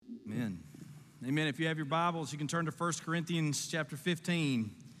Amen. If you have your Bibles, you can turn to 1 Corinthians chapter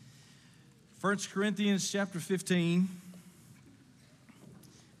 15. 1 Corinthians chapter 15.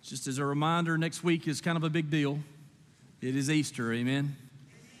 Just as a reminder, next week is kind of a big deal. It is Easter, amen.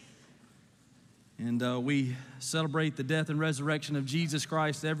 And we celebrate the death and resurrection of Jesus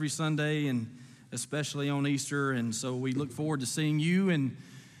Christ every Sunday, and especially on Easter. And so we look forward to seeing you and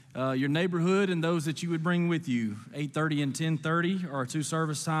your neighborhood and those that you would bring with you. 8:30 and 10:30 are our two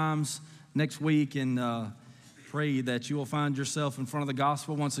service times next week, and pray that you will find yourself in front of the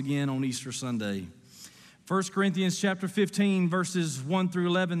gospel once again on Easter Sunday. 1 Corinthians chapter 15, verses 1 through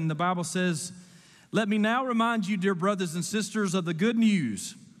 11, the Bible says, "Let me now remind you, dear brothers and sisters, of the good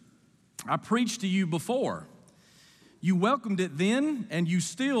news I preached to you before. You welcomed it then, and you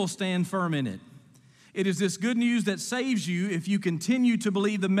still stand firm in it. It is this good news that saves you if you continue to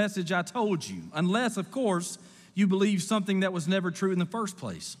believe the message I told you, unless, of course, you believe something that was never true in the first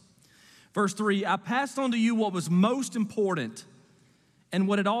place. Verse 3, I passed on to you what was most important and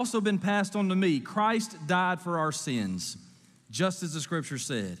what had also been passed on to me. Christ died for our sins, just as the Scripture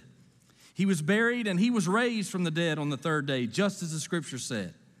said. He was buried and he was raised from the dead on the third day, just as the Scripture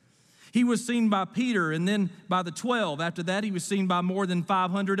said. He was seen by Peter and then by the 12. After that, he was seen by more than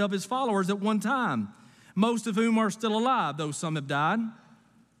 500 of his followers at one time, most of whom are still alive, though some have died.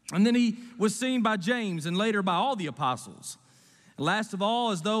 And then he was seen by James and later by all the apostles. Last of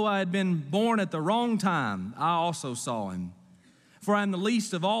all, as though I had been born at the wrong time, I also saw him. For I am the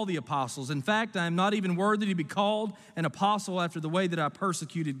least of all the apostles. In fact, I am not even worthy to be called an apostle after the way that I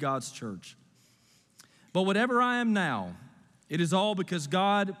persecuted God's church. But whatever I am now, it is all because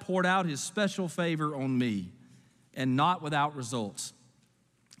God poured out his special favor on me, and not without results.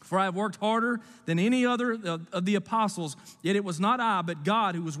 For I have worked harder than any other of the apostles, yet it was not I, but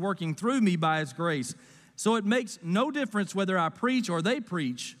God who was working through me by his grace. So it makes no difference whether I preach or they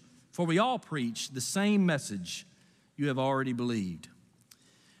preach, for we all preach the same message you have already believed."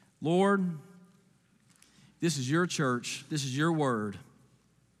 Lord, this is your church. This is your word.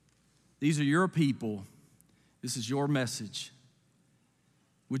 These are your people. This is your message.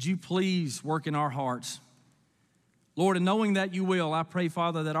 Would you please work in our hearts? Lord, and knowing that you will, I pray,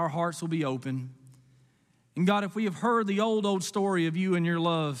 Father, that our hearts will be open. And God, if we have heard the old story of you and your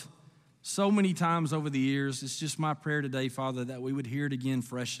love so many times over the years, it's just my prayer today, Father, that we would hear it again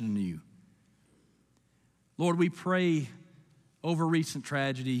fresh and new. Lord, we pray over recent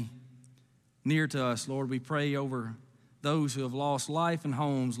tragedy near to us. Lord, we pray over those who have lost life and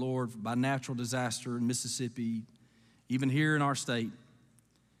homes, Lord, by natural disaster in Mississippi, even here in our state.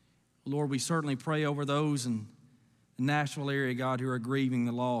 Lord, we certainly pray over those in the Nashville area, God, who are grieving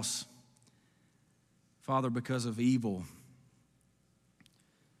the loss, Father, because of evil.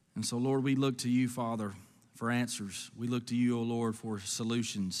 And so, Lord, we look to you, Father, for answers. We look to you, O Lord, for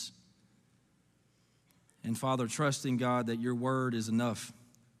solutions. And, Father, trusting, God, that your word is enough.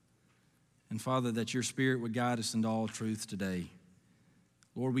 And, Father, that your Spirit would guide us into all truth today.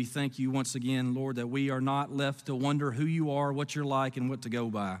 Lord, we thank you once again, Lord, that we are not left to wonder who you are, what you're like, and what to go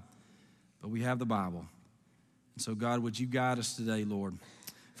by. But we have the Bible. And so, God, would you guide us today, Lord?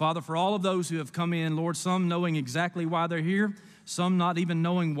 Father, for all of those who have come in, Lord, some knowing exactly why they're here, some not even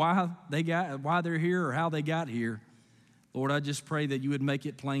knowing why they're here or how they got here. Lord, I just pray that you would make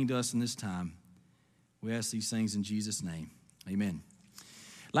it plain to us in this time. We ask these things in Jesus' name. Amen.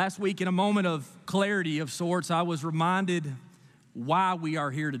 Last week, in a moment of clarity of sorts, I was reminded why we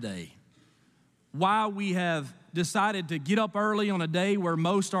are here today. Why we have decided to get up early on a day where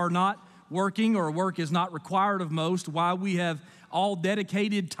most are not working or work is not required of most. Why we have all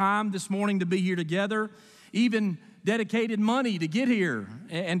dedicated time this morning to be here together. Even dedicated money to get here,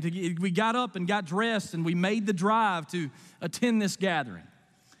 and we got up and got dressed and we made the drive to attend this gathering.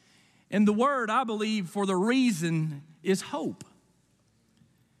 And the word, I believe, for the reason is hope.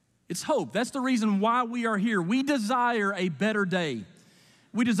 It's hope. That's the reason why we are here. We desire a better day.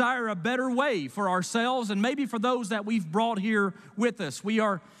 We desire a better way for ourselves and maybe for those that we've brought here with us. We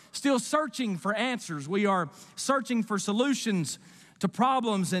are still searching for answers. We are searching for solutions to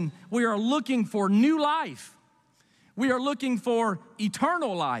problems, and we are looking for new life. We are looking for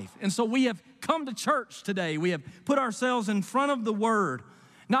eternal life. And so we have come to church today. We have put ourselves in front of the Word,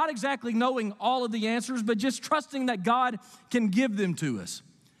 not exactly knowing all of the answers, but just trusting that God can give them to us.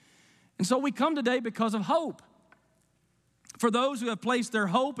 And so we come today because of hope. For those who have placed their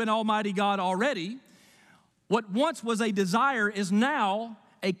hope in Almighty God already, what once was a desire is now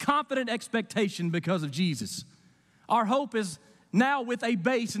a confident expectation because of Jesus. Our hope is now with a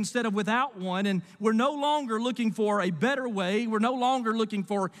base instead of without one, and we're no longer looking for a better way. We're no longer looking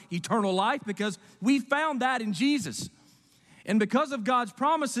for eternal life because we found that in Jesus. And because of God's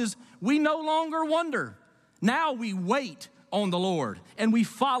promises, we no longer wonder. Now we wait on the Lord, and we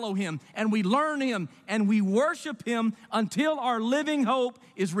follow him, and we learn him, and we worship him until our living hope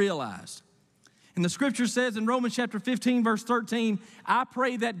is realized. And the scripture says in Romans chapter 15, verse 13, I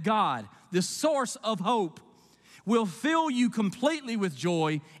pray that God, the source of hope, will fill you completely with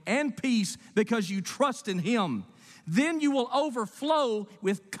joy and peace because you trust in him. Then you will overflow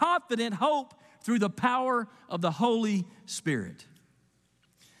with confident hope through the power of the Holy Spirit.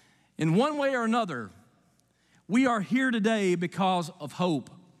 In one way or another, we are here today because of hope.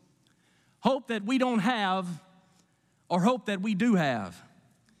 Hope that we don't have, or hope that we do have.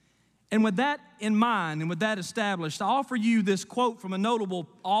 And with that in mind and with that established, I offer you this quote from a notable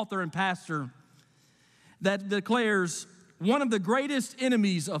author and pastor that declares, one of the greatest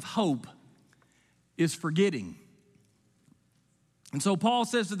enemies of hope is forgetting. And so Paul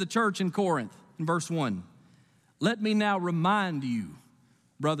says to the church in Corinth in verse 1, let me now remind you,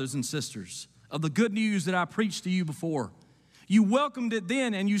 brothers and sisters, of the good news that I preached to you before. You welcomed it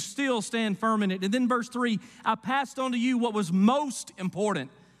then, and you still stand firm in it. And then verse 3, I passed on to you what was most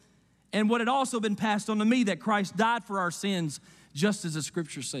important, and what had also been passed on to me, that Christ died for our sins, just as the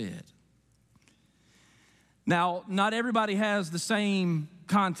scripture said. Now, not everybody has the same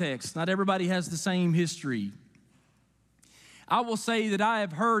context. Not everybody has the same history. I will say that I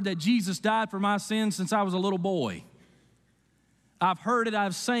have heard that Jesus died for my sins since I was a little boy. I've heard it,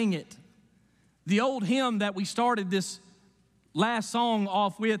 I've sang it. The old hymn that we started this last song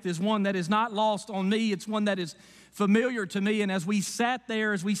off with is one that is not lost on me. It's one that is familiar to me. And as we sat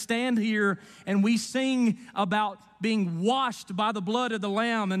there, as we stand here and we sing about being washed by the blood of the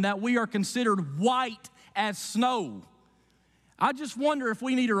Lamb and that we are considered white as snow, I just wonder if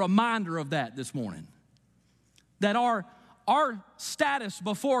we need a reminder of that this morning. That our status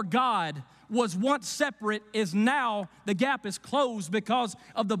before God was once separate, is now the gap is closed because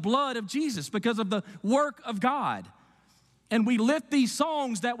of the blood of Jesus, because of the work of God. And we lift these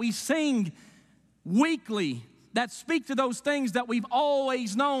songs that we sing weekly that speak to those things that we've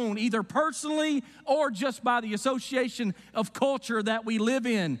always known, either personally or just by the association of culture that we live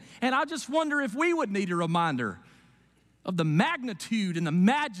in. And I just wonder if we would need a reminder of the magnitude and the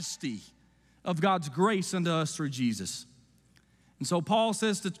majesty of God's grace unto us through Jesus. And so Paul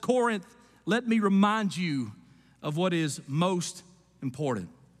says to Corinth, let me remind you of what is most important.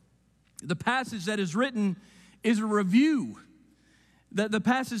 The passage that is written is a review. The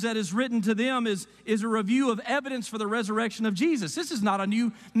passage that is written to them is a review of evidence for the resurrection of Jesus. This is not a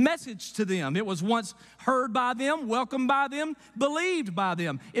new message to them. It was once heard by them, welcomed by them, believed by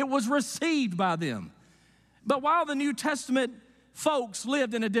them. It was received by them. But while the New Testament folks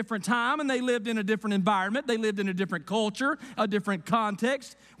lived in a different time and they lived in a different environment, they lived in a different culture, a different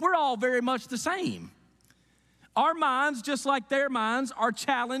context, we're all very much the same. Our minds, just like their minds, are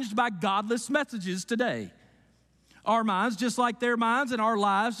challenged by godless messages today. Our minds, just like their minds, and our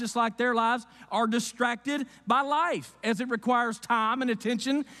lives, just like their lives, are distracted by life as it requires time and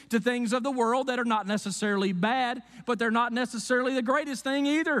attention to things of the world that are not necessarily bad, but they're not necessarily the greatest thing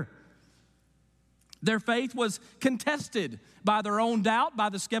either. Their faith was contested by their own doubt, by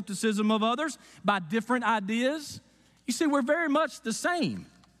the skepticism of others, by different ideas. You see, we're very much the same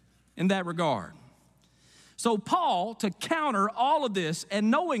in that regard. So Paul, to counter all of this and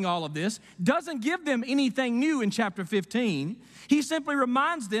knowing all of this, doesn't give them anything new in chapter 15. He simply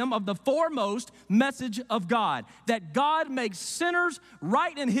reminds them of the foremost message of God, that God makes sinners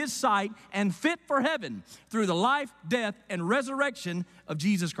right in his sight and fit for heaven through the life, death, and resurrection of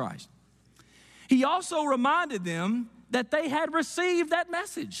Jesus Christ. He also reminded them that they had received that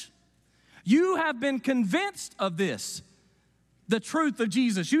message. You have been convinced of this, the truth of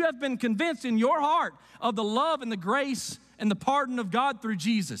Jesus. You have been convinced in your heart of the love and the grace and the pardon of God through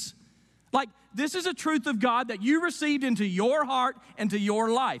Jesus. Like, this is a truth of God that you received into your heart and to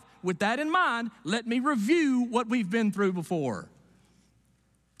your life. With that in mind, let me review what we've been through before.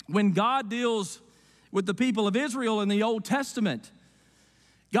 When God deals with the people of Israel in the Old Testament,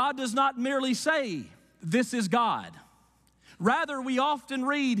 God does not merely say, this is God. Rather, we often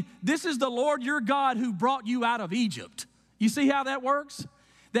read, this is the Lord your God who brought you out of Egypt. You see how that works?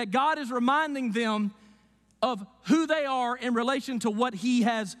 That God is reminding them of who they are in relation to what he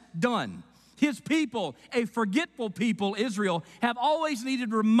has done. His people, a forgetful people, Israel, have always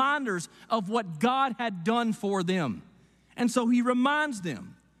needed reminders of what God had done for them. And so he reminds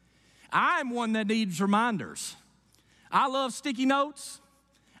them. I'm one that needs reminders. I love sticky notes.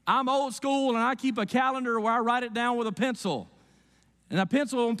 I'm old school, and I keep a calendar where I write it down with a pencil. And I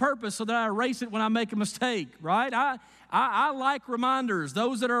pencil on purpose so that I erase it when I make a mistake, right? I like reminders.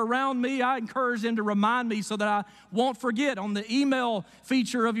 Those that are around me, I encourage them to remind me so that I won't forget. On the email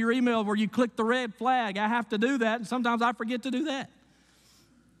feature of your email where you click the red flag, I have to do that, and sometimes I forget to do that.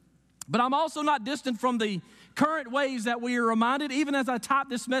 But I'm also not distant from the current ways that we are reminded. Even as I typed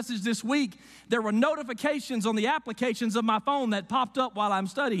this message this week, there were notifications on the applications of my phone that popped up while I'm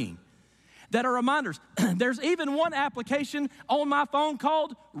studying that are reminders. There's even one application on my phone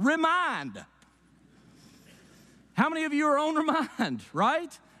called Remind. How many of you are on Remind,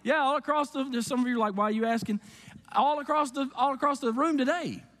 right? Yeah, all across there's some of you are like, why are you asking? All across the room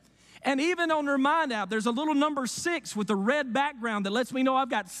today. And even on the Remind app, there's a little number 6 with a red background that lets me know I've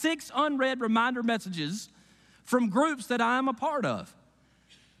got 6 unread reminder messages from groups that I am a part of.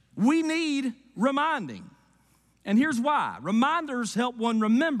 We need reminding. And here's why. Reminders help one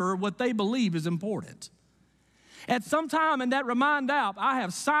remember what they believe is important. At some time in that Remind app, I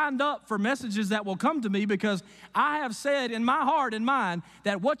have signed up for messages that will come to me because I have said in my heart and mind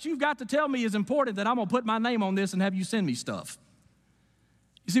that what you've got to tell me is important, that I'm going to put my name on this and have you send me stuff.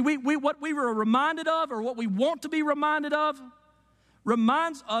 You see, what we were reminded of, or what we want to be reminded of,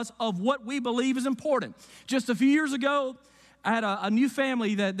 reminds us of what we believe is important. Just a few years ago, I had a new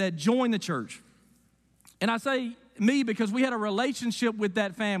family that joined the church. And I say me because we had a relationship with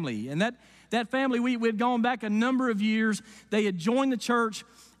that family. And that family, we had gone back a number of years. They had joined the church,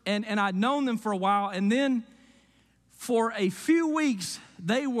 and I'd known them for a while. And then for a few weeks,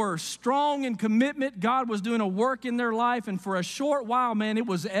 they were strong in commitment. God was doing a work in their life. And for a short while, man, it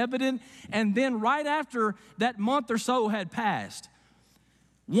was evident. And then right after that month or so had passed,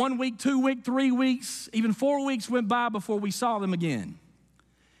 1 week, 2 weeks, 3 weeks, even 4 weeks went by before we saw them again.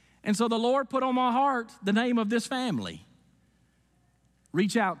 And so the Lord put on my heart the name of this family.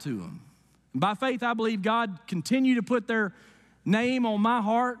 Reach out to them. And by faith, I believe God continued to put their name on my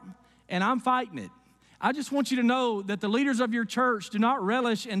heart, and I'm fighting it. I just want you to know that the leaders of your church do not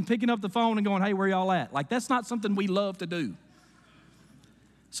relish in picking up the phone and going, hey, where y'all at? Like, that's not something we love to do.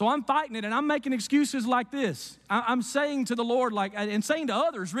 So I'm fighting it, and I'm making excuses like this. I'm saying to the Lord, like, and saying to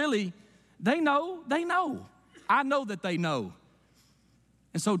others, really, they know. I know that they know.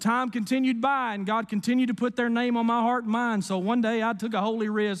 And so time continued by, and God continued to put their name on my heart and mind. So one day I took a holy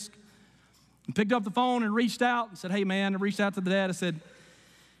risk and picked up the phone and reached out and said, hey, man, I reached out to the dad. I said,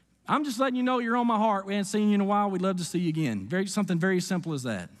 I'm just letting you know you're on my heart. We haven't seen you in a while. We'd love to see you again. Something very simple as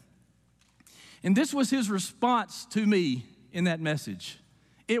that. And this was his response to me in that message.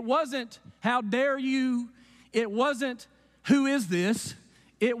 It wasn't, how dare you? It wasn't, who is this?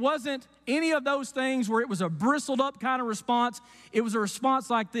 It wasn't any of those things where it was a bristled up kind of response. It was a response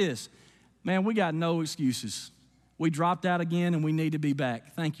like this. Man, we got no excuses. We dropped out again and we need to be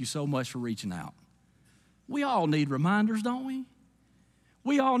back. Thank you so much for reaching out. We all need reminders, don't we?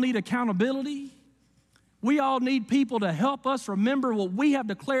 We all need accountability. We all need people to help us remember what we have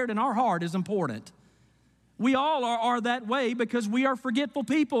declared in our heart is important. We all are that way because we are forgetful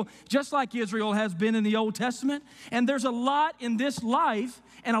people, just like Israel has been in the Old Testament. And there's a lot in this life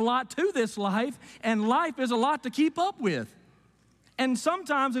and a lot to this life, and life is a lot to keep up with. And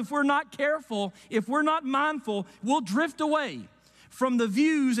sometimes if we're not careful, if we're not mindful, we'll drift away from the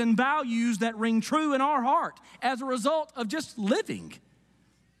views and values that ring true in our heart as a result of just living.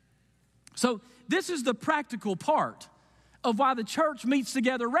 So this is the practical part of why the church meets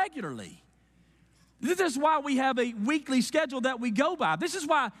together regularly. This is why we have a weekly schedule that we go by. This is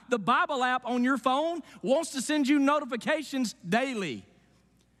why the Bible app on your phone wants to send you notifications daily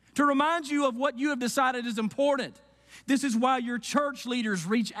to remind you of what you have decided is important. This is why your church leaders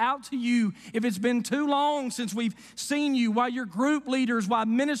reach out to you if it's been too long since we've seen you, why your group leaders, why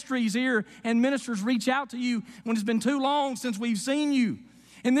ministries here and ministers reach out to you when it's been too long since we've seen you.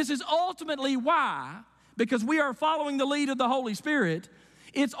 And this is ultimately why, because we are following the lead of the Holy Spirit,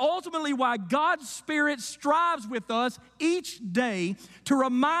 it's ultimately why God's Spirit strives with us each day to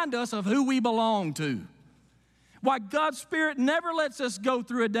remind us of who we belong to. Why God's Spirit never lets us go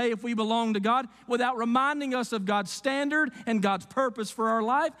through a day if we belong to God without reminding us of God's standard and God's purpose for our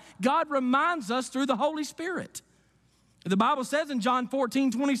life. God reminds us through the Holy Spirit. The Bible says in John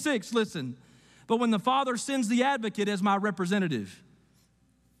 14:26, listen, but when the Father sends the advocate as my representative,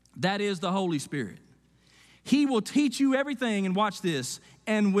 that is the Holy Spirit, He will teach you everything, and watch this,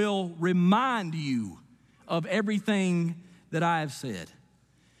 and will remind you of everything that I have said.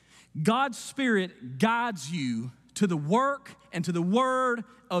 God's Spirit guides you to the work and to the word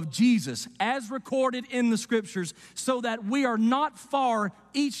of Jesus as recorded in the Scriptures so that we are not far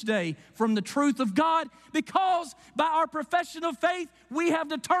each day from the truth of God, because by our profession of faith, we have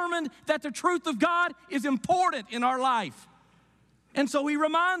determined that the truth of God is important in our life. And so He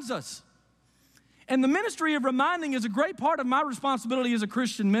reminds us. And the ministry of reminding is a great part of my responsibility as a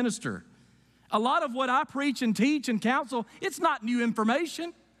Christian minister. A lot of what I preach and teach and counsel, it's not new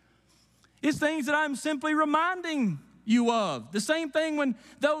information. It's things that I'm simply reminding you of. The same thing when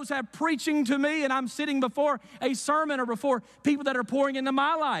those have preaching to me and I'm sitting before a sermon or before people that are pouring into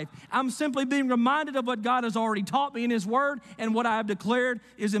my life. I'm simply being reminded of what God has already taught me in His Word, and what I have declared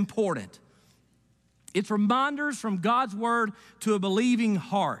is important. It's reminders from God's Word to a believing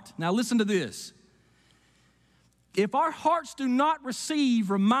heart. Now listen to this. If our hearts do not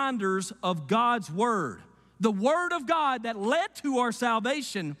receive reminders of God's Word, the Word of God that led to our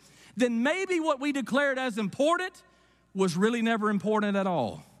salvation, then maybe what we declared as important was really never important at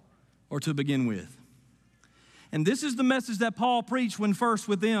all, or to begin with. And this is the message that Paul preached when first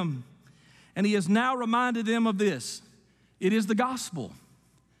with them, and he has now reminded them of this. It is the gospel.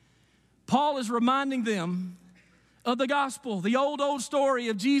 Paul is reminding them of the gospel, the old story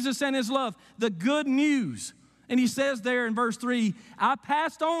of Jesus and His love, the good news. And he says there in verse 3, I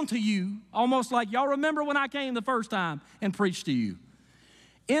passed on to you, almost like y'all remember when I came the first time and preached to you.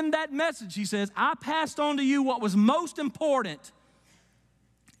 In that message, he says, I passed on to you what was most important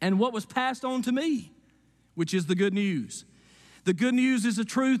and what was passed on to me, which is the good news. The good news is the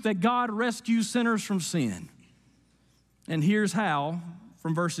truth that God rescues sinners from sin. And here's how,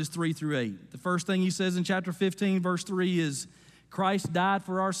 from verses 3 through 8. The first thing he says in chapter 15, verse 3 is, Christ died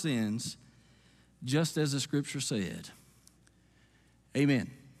for our sins, just as the Scripture said. Amen.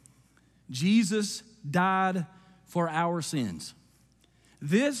 Jesus died for our sins.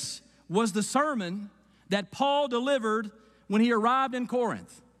 This was the sermon that Paul delivered when he arrived in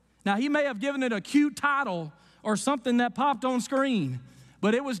Corinth. Now, he may have given it a cute title or something that popped on screen,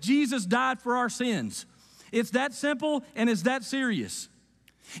 but it was Jesus died for our sins. It's that simple and it's that serious.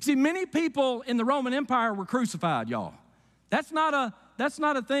 See, many people in the Roman Empire were crucified, y'all. That's not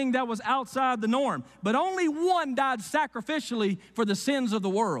a thing that was outside the norm, but only one died sacrificially for the sins of the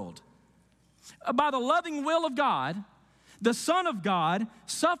world. By the loving will of God, the Son of God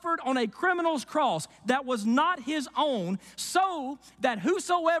suffered on a criminal's cross that was not His own, so that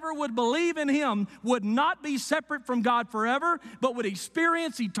whosoever would believe in Him would not be separate from God forever, but would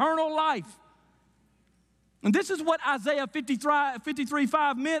experience eternal life. And this is what Isaiah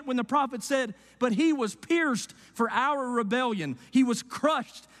 53:5 meant when the prophet said, but He was pierced for our rebellion. He was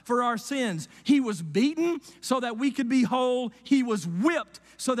crushed for our sins. He was beaten so that we could be whole. He was whipped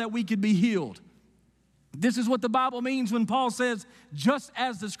so that we could be healed. This is what the Bible means when Paul says, just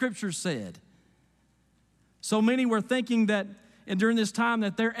as the Scriptures said. So many were thinking that, and during this time,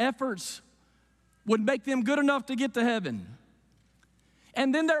 that their efforts would make them good enough to get to heaven.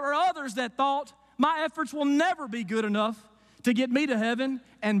 And then there were others that thought, my efforts will never be good enough to get me to heaven,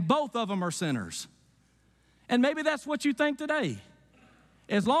 and both of them are sinners. And maybe that's what you think today.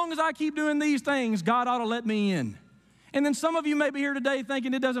 As long as I keep doing these things, God ought to let me in. And then some of you may be here today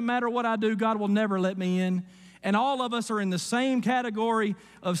thinking it doesn't matter what I do, God will never let me in. And all of us are in the same category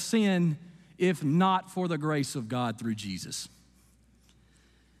of sin, if not for the grace of God through Jesus.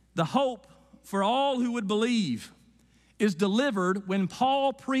 The hope for all who would believe is delivered when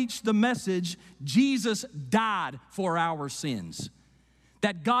Paul preached the message, Jesus died for our sins.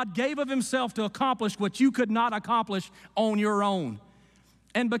 That God gave of Himself to accomplish what you could not accomplish on your own.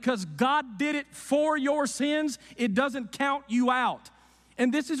 And because God did it for your sins, it doesn't count you out.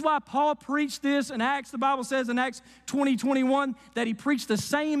 And this is why Paul preached this in Acts. The Bible says in Acts 20:21 that he preached the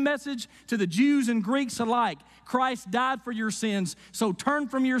same message to the Jews and Greeks alike. Christ died for your sins, so turn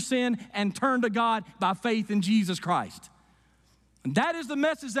from your sin and turn to God by faith in Jesus Christ. And that is the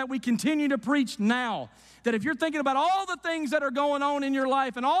message that we continue to preach now. That if you're thinking about all the things that are going on in your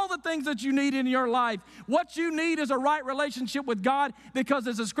life and all the things that you need in your life, what you need is a right relationship with God, because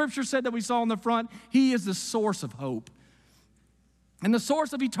as the Scripture said that we saw on the front, He is the source of hope and the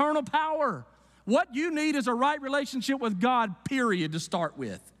source of eternal power. What you need is a right relationship with God, period, to start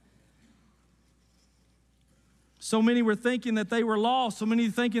with. So many were thinking that they were lost, so many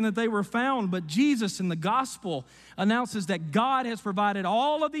thinking that they were found, but Jesus in the gospel announces that God has provided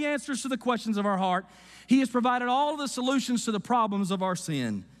all of the answers to the questions of our heart. He has provided all of the solutions to the problems of our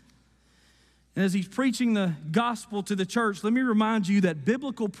sin. And as he's preaching the gospel to the church, let me remind you that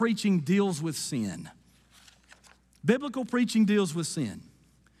biblical preaching deals with sin. Biblical preaching deals with sin.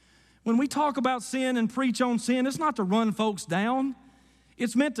 When we talk about sin and preach on sin, it's not to run folks down.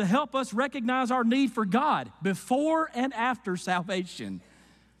 It's meant to help us recognize our need for God before and after salvation.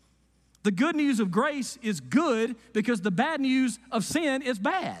 The good news of grace is good because the bad news of sin is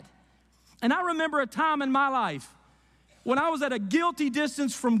bad. And I remember a time in my life when I was at a guilty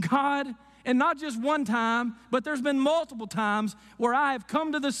distance from God And not just one time, but there's been multiple times where I have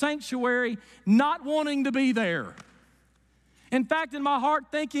come to the sanctuary not wanting to be there. In fact, in my heart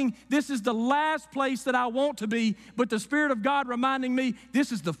thinking, this is the last place that I want to be, but the Spirit of God reminding me,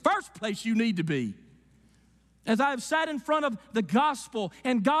 this is the first place you need to be. As I have sat in front of the gospel,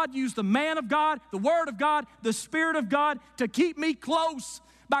 and God used the man of God, the Word of God, the Spirit of God to keep me close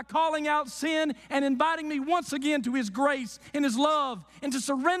by calling out sin and inviting me once again to His grace and His love and to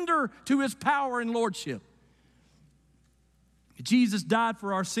surrender to His power and lordship. Jesus died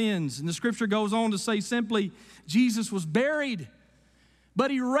for our sins, and the Scripture goes on to say simply, Jesus was buried,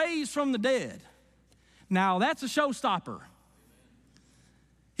 but He raised from the dead. Now, that's a showstopper.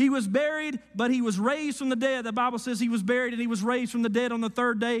 He was buried, but He was raised from the dead. The Bible says He was buried and He was raised from the dead on the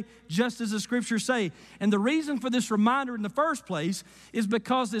third day, just as the Scriptures say. And the reason for this reminder in the first place is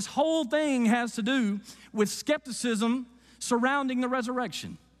because this whole thing has to do with skepticism surrounding the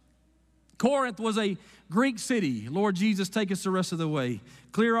resurrection. Corinth was a Greek city. Lord Jesus, take us the rest of the way.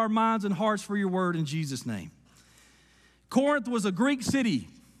 Clear our minds and hearts for your word in Jesus' name. Corinth was a Greek city,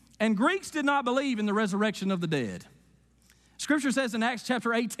 and Greeks did not believe in the resurrection of the dead. Scripture says in Acts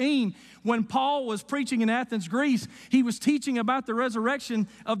chapter 18, when Paul was preaching in Athens, Greece, he was teaching about the resurrection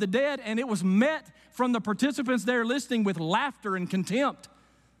of the dead, and it was met from the participants there listening with laughter and contempt.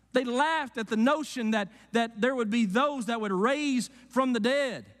 They laughed at the notion that there would be those that would raise from the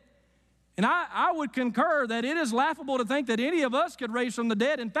dead. And I would concur that it is laughable to think that any of us could raise from the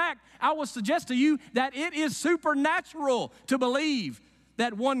dead. In fact, I would suggest to you that it is supernatural to believe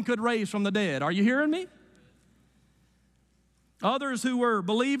that one could raise from the dead. Are you hearing me? Others who were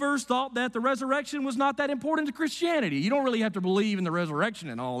believers thought that the resurrection was not that important to Christianity. You don't really have to believe in the resurrection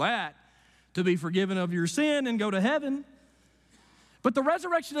and all that to be forgiven of your sin and go to heaven. But the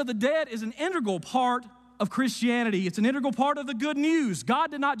resurrection of the dead is an integral part of Christianity. It's an integral part of the good news.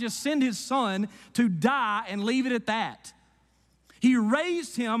 God did not just send His Son to die and leave it at that. He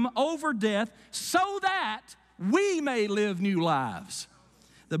raised Him over death so that we may live new lives.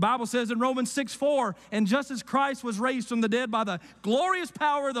 The Bible says in Romans 6:4, and just as Christ was raised from the dead by the glorious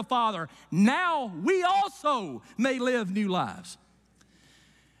power of the Father, now we also may live new lives.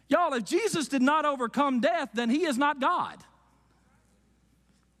 Y'all, if Jesus did not overcome death, then He is not God.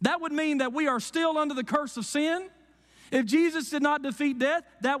 That would mean that we are still under the curse of sin. If Jesus did not defeat death,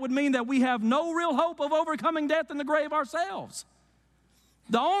 that would mean that we have no real hope of overcoming death in the grave ourselves.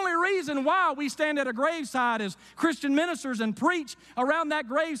 The only reason why we stand at a graveside as Christian ministers and preach around that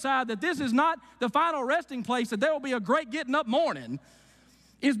graveside that this is not the final resting place, that there will be a great getting up morning,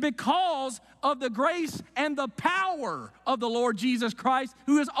 is because of the grace and the power of the Lord Jesus Christ,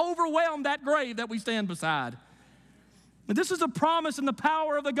 who has overwhelmed that grave that we stand beside. And this is the promise and the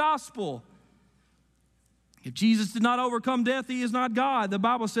power of the gospel. If Jesus did not overcome death, He is not God. The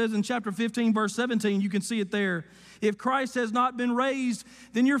Bible says in chapter 15, verse 17, you can see it there. If Christ has not been raised,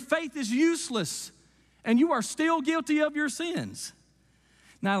 then your faith is useless, and you are still guilty of your sins.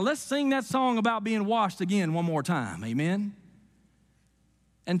 Now, let's sing that song about being washed again one more time. Amen?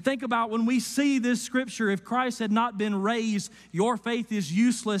 And think about when we see this scripture, if Christ had not been raised, your faith is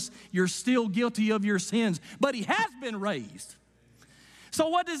useless, you're still guilty of your sins. But He has been raised. So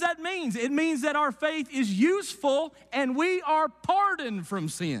what does that mean? It means that our faith is useful and we are pardoned from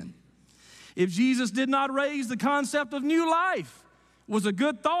sin. If Jesus did not raise, the concept of new life was a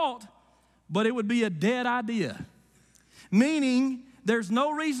good thought, but it would be a dead idea. Meaning, there's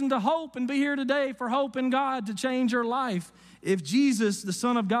no reason to hope and be here today for hope in God to change your life if Jesus, the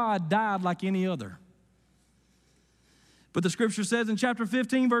Son of God, died like any other. But the Scripture says in chapter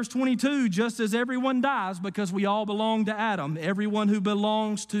 15, verse 22, just as everyone dies because we all belong to Adam, everyone who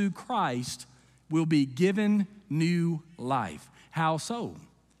belongs to Christ will be given new life. How so?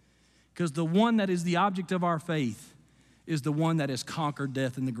 Because the one that is the object of our faith is the one that has conquered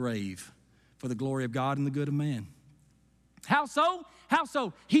death and the grave for the glory of God and the good of man. How so? How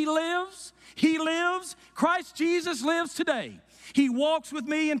so? He lives. He lives. Christ Jesus lives today. He walks with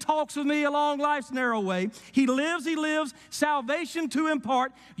me and talks with me along life's narrow way. He lives. He lives. Salvation to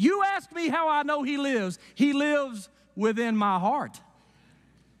impart. You ask me how I know He lives. He lives within my heart.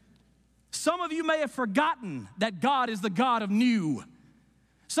 Some of you may have forgotten that God is the God of new.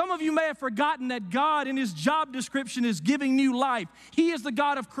 Some of you may have forgotten that God in His job description is giving new life. He is the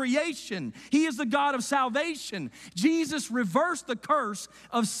God of creation. He is the God of salvation. Jesus reversed the curse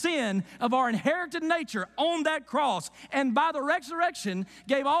of sin, of our inherited nature on that cross, and by the resurrection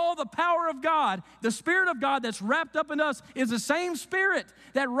gave all the power of God. The Spirit of God that's wrapped up in us is the same Spirit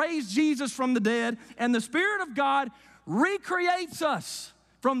that raised Jesus from the dead, and the Spirit of God recreates us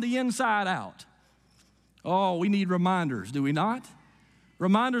from the inside out. Oh, we need reminders, do we not?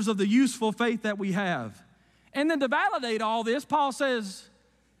 reminders of the useful faith that we have. And then to validate all this, Paul says,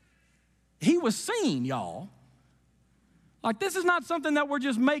 he was seen, y'all. Like, this is not something that we're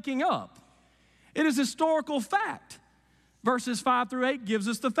just making up. It is historical fact. Verses 5 through 8 gives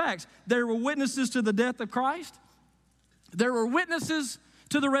us the facts. There were witnesses to the death of Christ. There were witnesses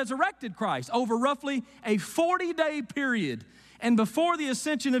to the resurrected Christ over roughly a 40-day period. And before the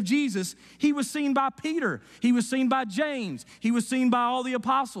ascension of Jesus, he was seen by Peter. He was seen by James. He was seen by all the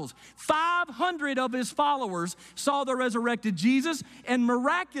apostles. 500 of his followers saw the resurrected Jesus, and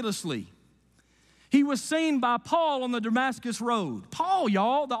miraculously, he was seen by Paul on the Damascus Road. Paul,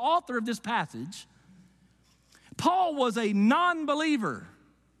 y'all, the author of this passage, Paul was a non-believer.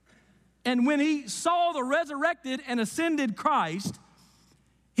 And when he saw the resurrected and ascended Christ,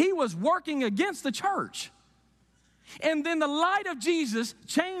 he was working against the church. And then the light of Jesus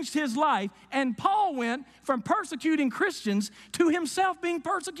changed his life, and Paul went from persecuting Christians to himself being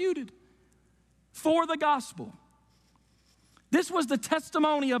persecuted for the gospel. This was the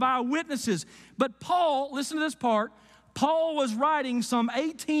testimony of our witnesses. But Paul, listen to this part, Paul was writing some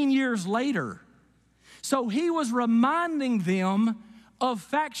 18 years later. So he was reminding them of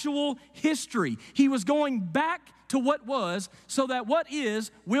factual history. He was going back to what was so that what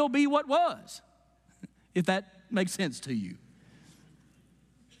is will be what was, if that makes sense to you.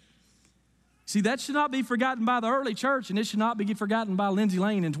 See, that should not be forgotten by the early church, and it should not be forgotten by Lindsay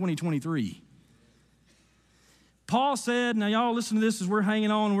Lane in 2023. Paul said, now y'all listen to this as we're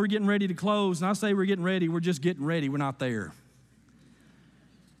hanging on and we're getting ready to close. And I say we're getting ready, we're just getting ready. We're not there.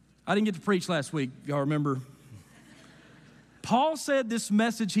 I didn't get to preach last week, y'all remember? Paul said this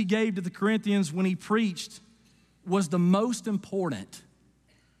message he gave to the Corinthians when he preached was the most important.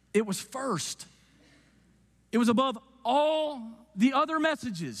 It was first. It was above all the other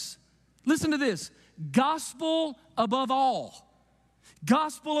messages. Listen to this. Gospel above all.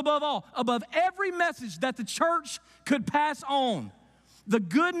 Gospel above all. Above every message that the church could pass on. The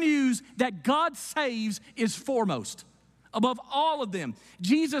good news that God saves is foremost. Above all of them.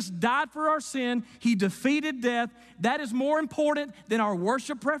 Jesus died for our sin. He defeated death. That is more important than our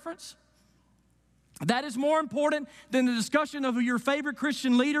worship preference. That is more important than the discussion of who your favorite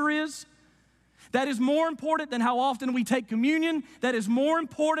Christian leader is. That is more important than how often we take communion. That is more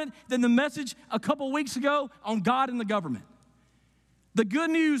important than the message a couple weeks ago on God and the government. The good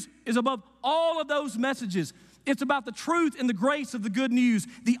news is above all of those messages. It's about the truth and the grace of the good news,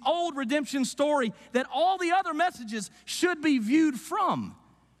 the old redemption story that all the other messages should be viewed from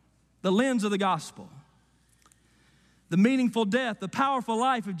the lens of the gospel. The meaningful death, the powerful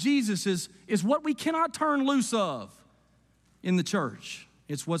life of Jesus is what we cannot turn loose of in the church.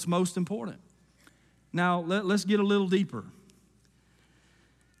 It's what's most important. Now, let's get a little deeper.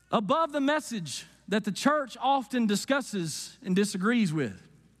 Above the message that the church often discusses and disagrees with,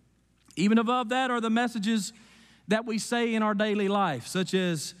 even above that are the messages that we say in our daily life, such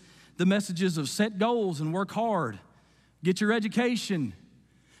as the messages of set goals and work hard, get your education.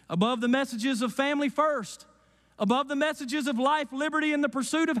 Above the messages of family first. Above the messages of life, liberty, and the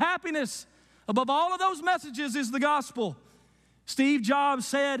pursuit of happiness. Above all of those messages is the gospel. Steve Jobs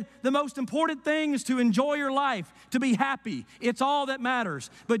said the most important thing is to enjoy your life, to be happy. It's all that matters.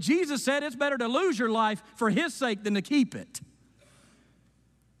 But Jesus said it's better to lose your life for his sake than to keep it.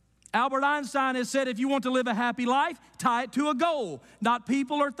 Albert Einstein has said if you want to live a happy life, tie it to a goal, not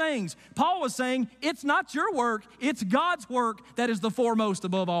people or things. Paul was saying it's not your work, it's God's work that is the foremost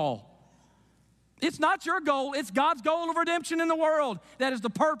above all. It's not your goal, it's God's goal of redemption in the world. That is the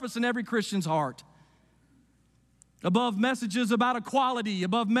purpose in every Christian's heart. Above messages about equality,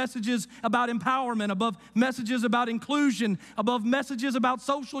 above messages about empowerment, above messages about inclusion, above messages about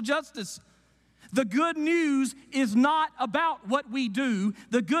social justice. The good news is not about what we do.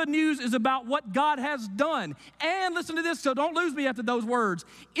 The good news is about what God has done. And listen to this, so don't lose me after those words.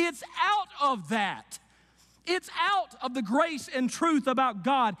 It's out of that. It's out of the grace and truth about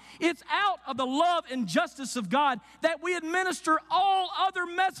God. It's out of the love and justice of God that we administer all other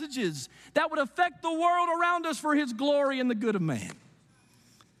messages that would affect the world around us for his glory and the good of man.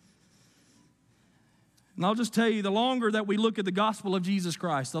 And I'll just tell you, the longer that we look at the gospel of Jesus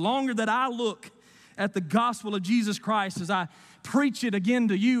Christ, the longer that I look at the gospel of Jesus Christ as I preach it again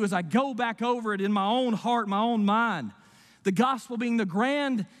to you, as I go back over it in my own heart, my own mind, the gospel being the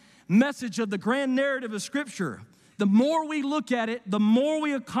grand message of the grand narrative of Scripture, the more we look at it, the more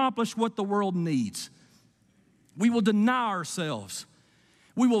we accomplish what the world needs. We will deny ourselves.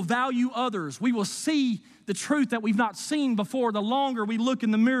 We will value others. We will see the truth that we've not seen before the longer we look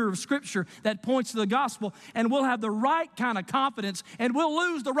in the mirror of Scripture that points to the gospel, and we'll have the right kind of confidence, and we'll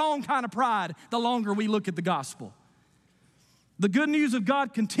lose the wrong kind of pride the longer we look at the gospel. The good news of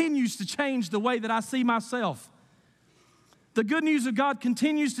God continues to change the way that I see myself. The good news of God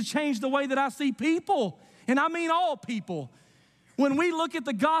continues to change the way that I see people, and I mean all people. When we look at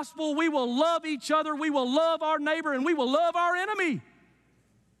the gospel, we will love each other, we will love our neighbor, and we will love our enemy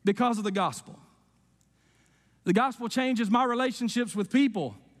because of the gospel. The gospel changes my relationships with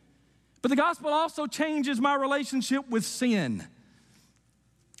people, but the gospel also changes my relationship with sin.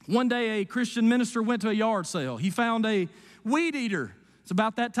 One day, a Christian minister went to a yard sale. He found a weed eater. It's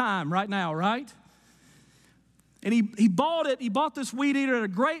about that time right now, right? And he bought it. He bought this weed eater at a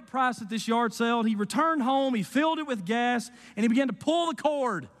great price at this yard sale. He returned home. He filled it with gas, and he began to pull the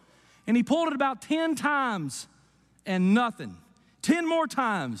cord. And he pulled it about 10 times, and nothing. 10 more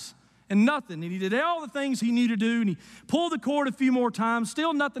times, and nothing. And he did all the things he knew to do, and he pulled the cord a few more times.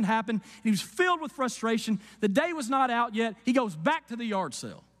 Still nothing happened. And he was filled with frustration. The day was not out yet. He goes back to the yard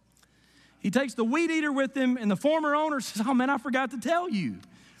sale. He takes the weed eater with him, and the former owner says, "Oh, man, I forgot to tell you.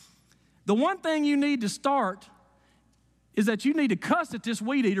 The one thing you need to start is that you need to cuss at this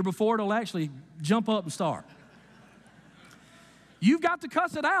weed eater before it'll actually jump up and start. You've got to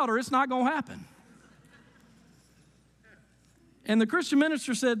cuss it out or it's not going to happen." And the Christian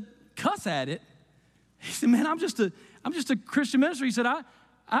minister said, "Cuss at it?" He said, "Man, I'm just a Christian minister." He said,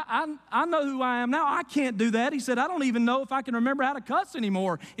 I know who I am now. I can't do that. He said, "I don't even know if I can remember how to cuss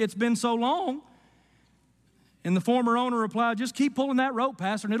anymore. It's been so long." And the former owner replied, "Just keep pulling that rope,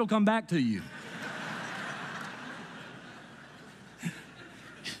 Pastor, and it'll come back to you."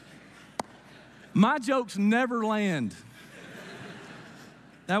 My jokes never land.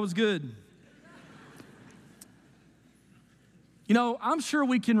 That was good. You know, I'm sure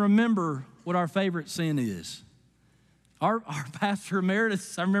we can remember what our favorite sin is. Our pastor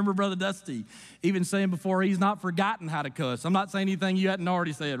emeritus, I remember Brother Dusty even saying before, he's not forgotten how to cuss. I'm not saying anything you hadn't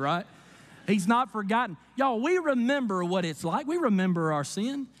already said, right? He's not forgotten. Y'all, we remember what it's like. We remember our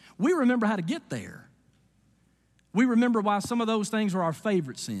sin. We remember how to get there. We remember why some of those things are our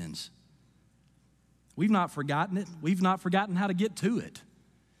favorite sins. We've not forgotten it. We've not forgotten how to get to it.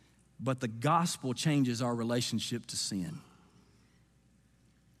 But the gospel changes our relationship to sin.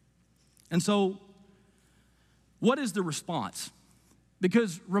 And so, what is the response?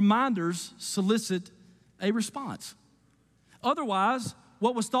 Because reminders solicit a response. Otherwise,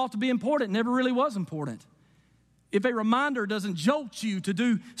 what was thought to be important never really was important. If a reminder doesn't jolt you to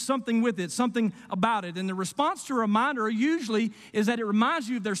do something with it, something about it, and the response to a reminder usually is that it reminds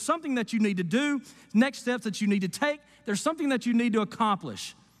you there's something that you need to do, next steps that you need to take, there's something that you need to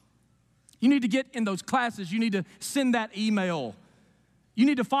accomplish. You need to get in those classes, you need to send that email, you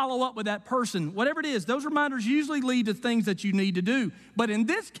need to follow up with that person. Whatever it is, those reminders usually lead to things that you need to do. But in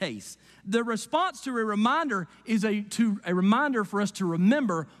this case, the response to a reminder is a reminder for us to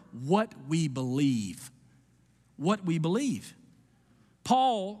remember what we believe. What we believe.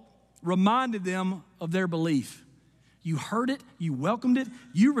 Paul reminded them of their belief. You heard it, you welcomed it,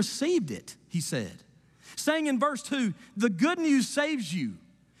 you received it, he said. Saying in verse 2, the good news saves you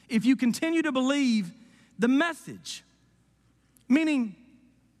if you continue to believe the message. Meaning,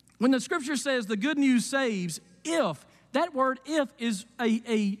 when the scripture says the good news saves, if, that word if is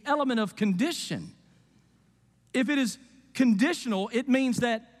a element of condition. If it is conditional, it means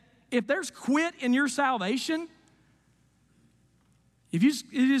that if there's quit in your salvation, if you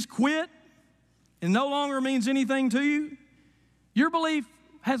just quit and no longer means anything to you, your belief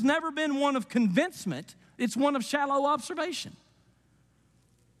has never been one of convincement, it's one of shallow observation.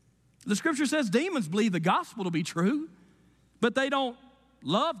 The scripture says demons believe the gospel to be true, but they don't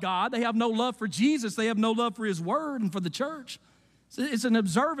love God. They have no love for Jesus. They have no love for his word and for the church. It's an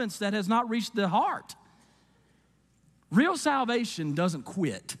observance that has not reached the heart. Real salvation doesn't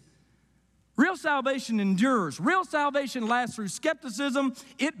quit. Real salvation endures. Real salvation lasts through skepticism.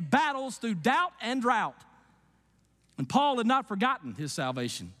 It battles through doubt and drought. And Paul had not forgotten his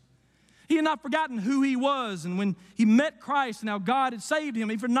salvation. He had not forgotten who he was, and when he met Christ and how God had saved him,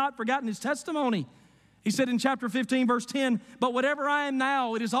 he had not forgotten his testimony. He said in chapter 15, verse 10, "But whatever I am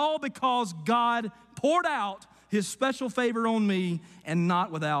now, it is all because God poured out his special favor on me and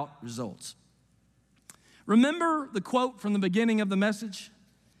not without results." Remember the quote from the beginning of the message?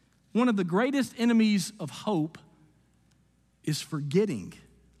 One of the greatest enemies of hope is forgetting.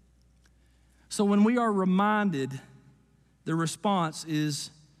 So when we are reminded, the response is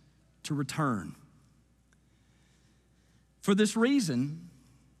to return. For this reason,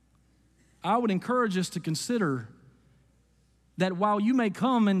 I would encourage us to consider that while you may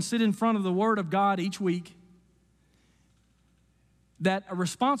come and sit in front of the Word of God each week, that a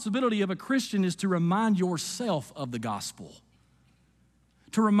responsibility of a Christian is to remind yourself of the gospel.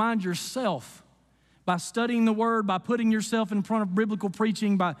 To remind yourself, by studying the Word, by putting yourself in front of biblical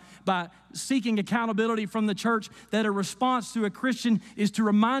preaching, by seeking accountability from the church, that a response to a Christian is to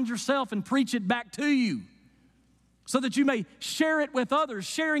remind yourself and preach it back to you so that you may share it with others.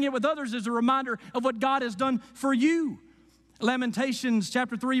 Sharing it with others is a reminder of what God has done for you. Lamentations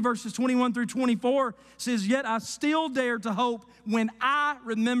chapter 3, verses 21 through 24 says, "Yet I still dare to hope when I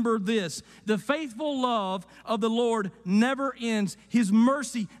remember this. The faithful love of the Lord never ends. His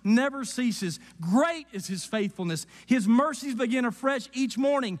mercy never ceases. Great is His faithfulness. His mercies begin afresh each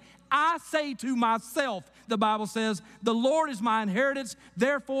morning. I say to myself," the Bible says, "the Lord is my inheritance,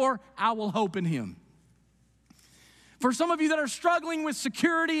 therefore I will hope in Him." For some of you that are struggling with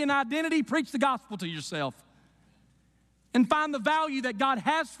security and identity, preach the gospel to yourself. And find the value that God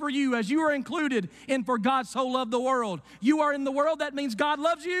has for you as you are included in "For God so loved the world." You are in the world, that means God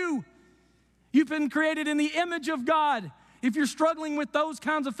loves you. You've been created in the image of God. If you're struggling with those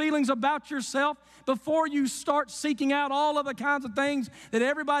kinds of feelings about yourself, before you start seeking out all of the kinds of things that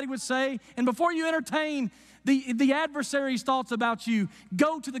everybody would say, and before you entertain the adversary's thoughts about you,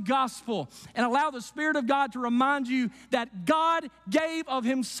 go to the gospel and allow the Spirit of God to remind you that God gave of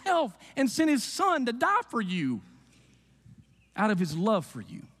Himself and sent His Son to die for you, out of His love for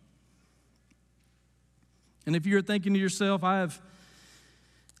you. And if you're thinking to yourself, I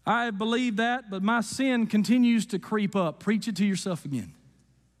have believed that, but my sin continues to creep up, preach it to yourself again.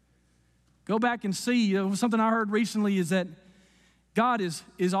 Go back and see. Something I heard recently is that God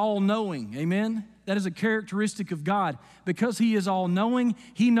is all-knowing. Amen? That is a characteristic of God. Because He is all-knowing,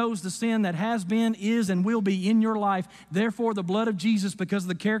 He knows the sin that has been, is, and will be in your life. Therefore, the blood of Jesus, because of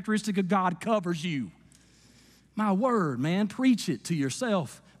the characteristic of God, covers you. My word, man, preach it to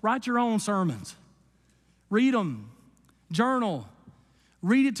yourself. Write your own sermons. Read them. Journal.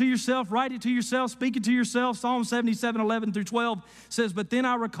 Read it to yourself. Write it to yourself. Speak it to yourself. Psalm 77, 11 through 12 says, "But then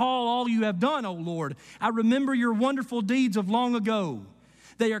I recall all you have done, O Lord. I remember your wonderful deeds of long ago.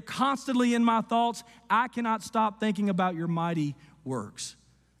 They are constantly in my thoughts. I cannot stop thinking about your mighty works."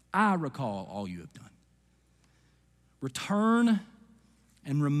 I recall all you have done. Return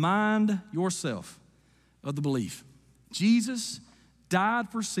and remind yourself of the belief Jesus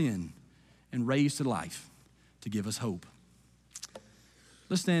died for sin and raised to life to give us hope.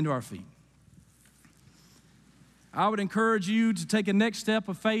 Let's stand to our feet. I would encourage you to take a next step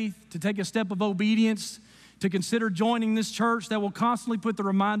of faith, to take a step of obedience, to consider joining this church that will constantly put the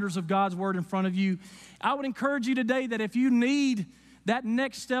reminders of God's Word in front of you. I would encourage you today that if you need that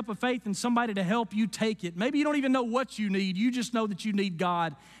next step of faith and somebody to help you take it. Maybe you don't even know what you need. You just know that you need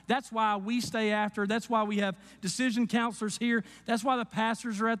God. That's why we stay after. That's why we have decision counselors here. That's why the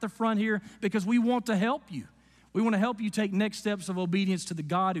pastors are at the front here, because we want to help you. We want to help you take next steps of obedience to the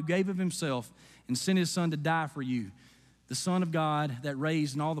God who gave of Himself and sent His Son to die for you, the Son of God that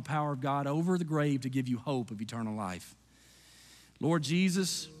raised in all the power of God over the grave to give you hope of eternal life. Lord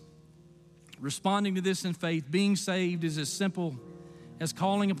Jesus, responding to this in faith, being saved is as simple as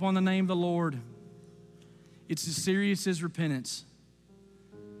calling upon the name of the Lord. It's as serious as repentance.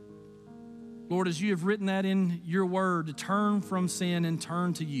 Lord, as you have written that in your word, to turn from sin and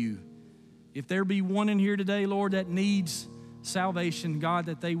turn to you. If there be one in here today, Lord, that needs salvation, God,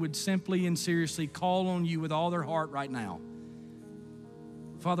 that they would simply and seriously call on you with all their heart right now.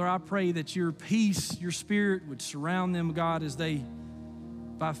 Father, I pray that your peace, your Spirit would surround them, God, as they,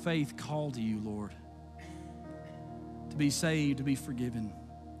 by faith, call to you, Lord, to be saved, to be forgiven.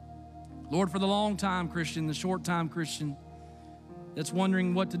 Lord, for the long-time Christian, the short-time Christian that's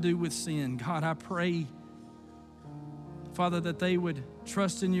wondering what to do with sin, God, I pray, Father, that they would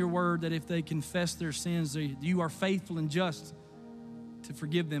trust in your word, that if they confess their sins, you are faithful and just to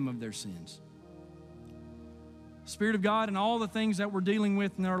forgive them of their sins. Spirit of God, and all the things that we're dealing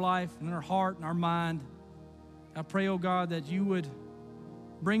with in our life, in our heart, and our mind, I pray, oh God, that you would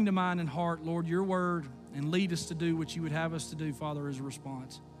bring to mind and heart, Lord, your word, and lead us to do what you would have us to do, Father, as a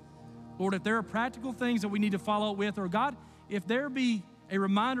response. Lord, if there are practical things that we need to follow up with, or God, if there be a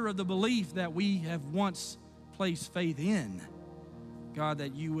reminder of the belief that we have once placed faith in, God,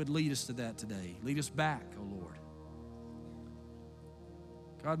 that you would lead us to that today. Lead us back, oh Lord.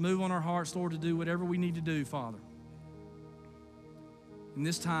 God, move on our hearts, Lord, to do whatever we need to do, Father. In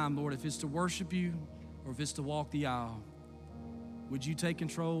this time, Lord, if it's to worship you or if it's to walk the aisle, would you take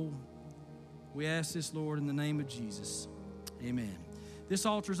control? We ask this, Lord, in the name of Jesus. Amen. This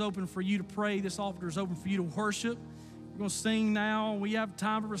altar is open for you to pray. This altar is open for you to worship. We're going to sing now. We have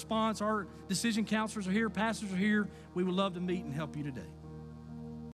time for response. Our decision counselors are here. Pastors are here. We would love to meet and help you today.